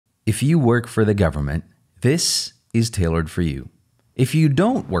If you work for the government, this is tailored for you. If you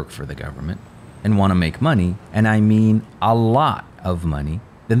don't work for the government and want to make money, and I mean a lot of money,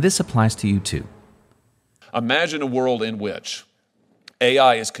 then this applies to you too. Imagine a world in which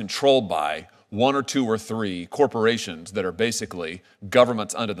AI is controlled by one or two or three corporations that are basically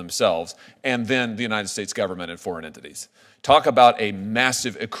governments unto themselves, and then the United States government and foreign entities. Talk about a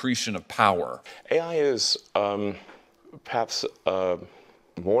massive accretion of power. AI is perhaps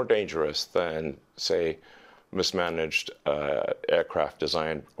more dangerous than, say, mismanaged aircraft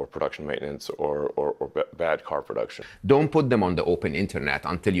design or production maintenance or bad car production. Don't put them on the open internet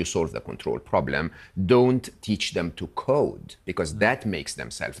until you solve the control problem. Don't teach them to code, because that makes them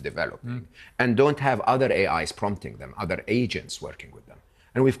self-developing. And don't have other AIs prompting them, other agents working with them.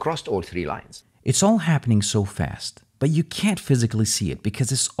 And we've crossed all three lines. It's all happening so fast, but you can't physically see it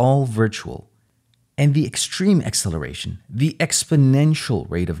because it's all virtual. And the extreme acceleration, the exponential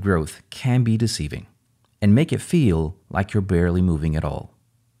rate of growth can be deceiving and make it feel like you're barely moving at all.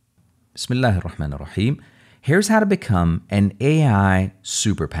 Bismillahir Rahmanir Rahim. Here's how to become an AI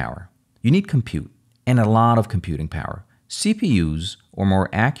superpower. You need compute, and a lot of computing power. CPUs, or more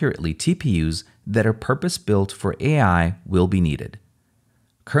accurately TPUs, that are purpose-built for AI will be needed.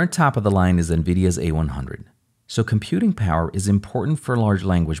 Current top of the line is NVIDIA's A100. So computing power is important for large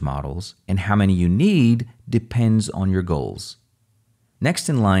language models, and how many you need depends on your goals. Next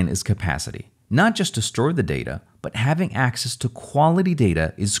in line is capacity. Not just to store the data, but having access to quality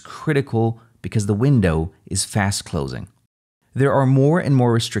data is critical because the window is fast closing. There are more and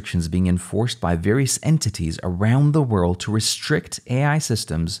more restrictions being enforced by various entities around the world to restrict AI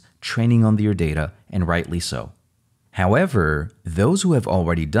systems training on their data, and rightly so. However, those who have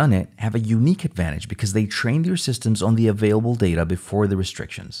already done it have a unique advantage because they trained their systems on the available data before the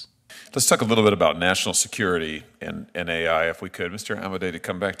restrictions. Let's talk a little bit about national security and AI, if we could. Mr. Amadei, to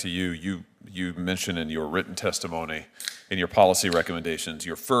come back to you, you mentioned in your written testimony, in your policy recommendations,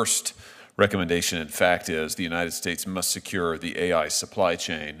 your first recommendation, in fact, is the United States must secure the AI supply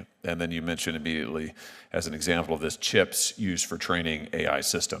chain. And then you mentioned immediately, as an example of this, chips used for training AI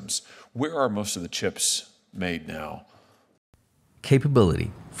systems. Where are most of the chips made now?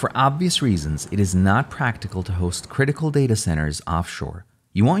 Capability. For obvious reasons, it is not practical to host critical data centers offshore.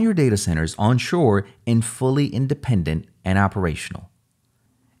 You want your data centers onshore and fully independent and operational.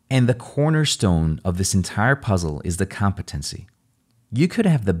 And the cornerstone of this entire puzzle is the competency. You could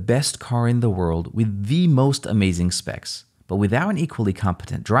have the best car in the world with the most amazing specs, but without an equally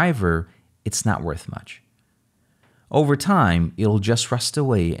competent driver, it's not worth much. Over time, it'll just rust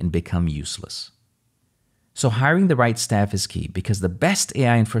away and become useless. So hiring the right staff is key, because the best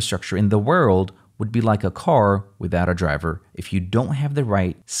AI infrastructure in the world would be like a car without a driver if you don't have the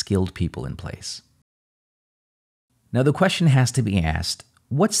right skilled people in place. Now the question has to be asked,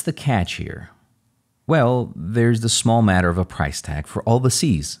 what's the catch here? Well, there's the small matter of a price tag for all the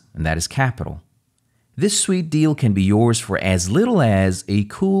C's, and that is capital. This sweet deal can be yours for as little as a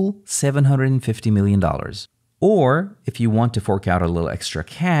cool $750 million. Or, if you want to fork out a little extra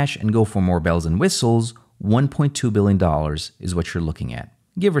cash and go for more bells and whistles, $1.2 billion is what you're looking at,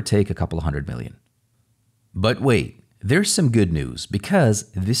 give or take a couple $100 million. But wait, there's some good news, because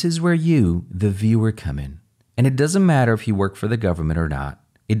this is where you, the viewer, come in. And it doesn't matter if you work for the government or not.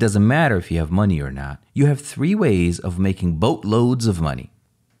 It doesn't matter if you have money or not. You have three ways of making boatloads of money.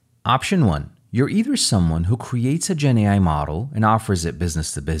 Option 1, you're either someone who creates a Gen AI model and offers it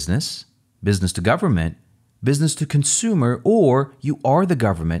business to business, business to government, business to consumer, or you are the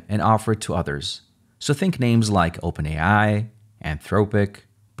government and offer it to others. So think names like OpenAI, Anthropic,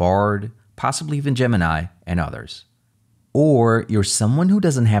 Bard, possibly even Gemini, and others. Or you're someone who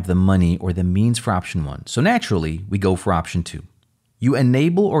doesn't have the money or the means for option 1, so naturally we go for option 2. You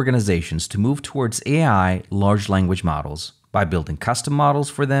enable organizations to move towards AI large language models by building custom models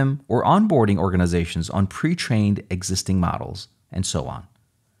for them or onboarding organizations on pre-trained existing models, and so on.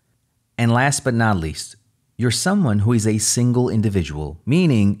 And last but not least, you're someone who is a single individual,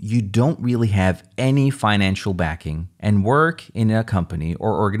 meaning you don't really have any financial backing and work in a company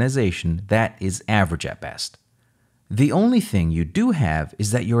or organization that is average at best. The only thing you do have is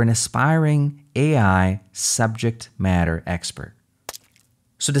that you're an aspiring AI subject matter expert.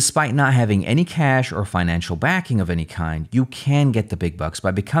 So despite not having any cash or financial backing of any kind, you can get the big bucks by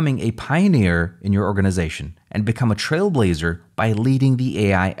becoming a pioneer in your organization and become a trailblazer by leading the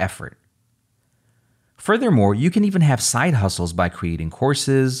AI effort. Furthermore, you can even have side hustles by creating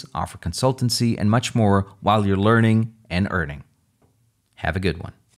courses, offer consultancy, and much more while you're learning and earning. Have a good one.